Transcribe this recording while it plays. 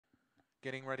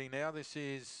Getting ready now. This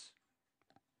is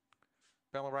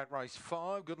Ballarat Race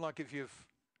 5. Good luck if you've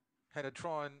had a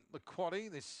try in the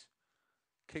quaddie. This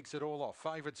kicks it all off.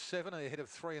 Favourite 7 ahead of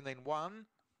 3 and then 1.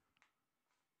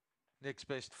 Next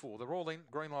best 4. They're all in.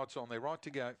 Green lights on. They're right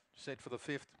to go. Set for the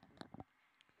 5th.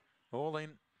 All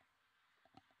in.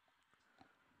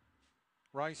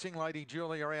 Racing, Lady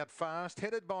Julia out fast,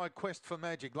 headed by Quest for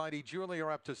Magic. Lady Julia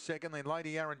up to 2nd, then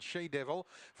Lady Aaron She-Devil,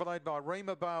 followed by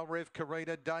Rima Bale, Rev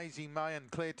Carita, Daisy May and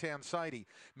Claretown Sadie.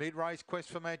 Mid-race, Quest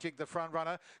for Magic, the front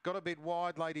runner. Got a bit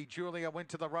wide, Lady Julia went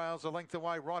to the rails a length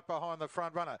away, right behind the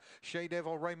front runner.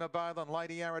 She-Devil, Rima Bale and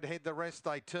Lady Aaron head the rest,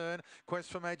 they turn.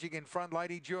 Quest for Magic in front,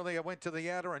 Lady Julia went to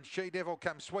the outer and She-Devil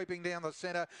comes sweeping down the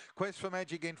centre. Quest for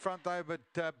Magic in front though,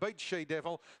 but beat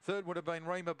She-Devil. Third would have been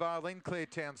Rima Bale, then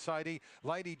Claretown Sadie.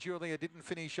 Lady Julia didn't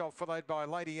finish off, followed by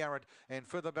Lady Arrant and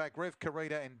further back Rev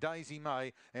Carita and Daisy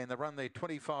May, and the run there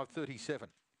 25.37.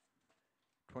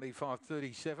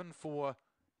 25.37 for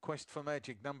Quest for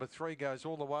Magic. Number 3 goes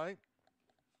all the way.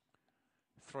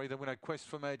 3 the winner, Quest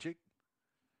for Magic.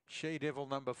 She-Devil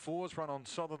number 4's run on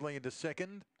solidly into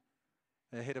 2nd,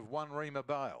 ahead of 1 Rima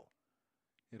Bale.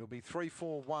 It'll be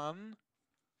 3-4-1.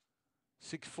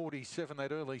 6.47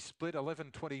 that early split,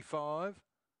 11.25.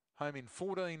 Home in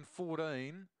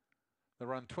 14.14. The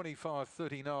run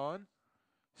 25.39.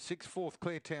 6/4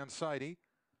 Claretown Sadie.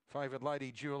 Favourite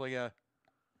Lady Julia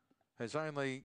has only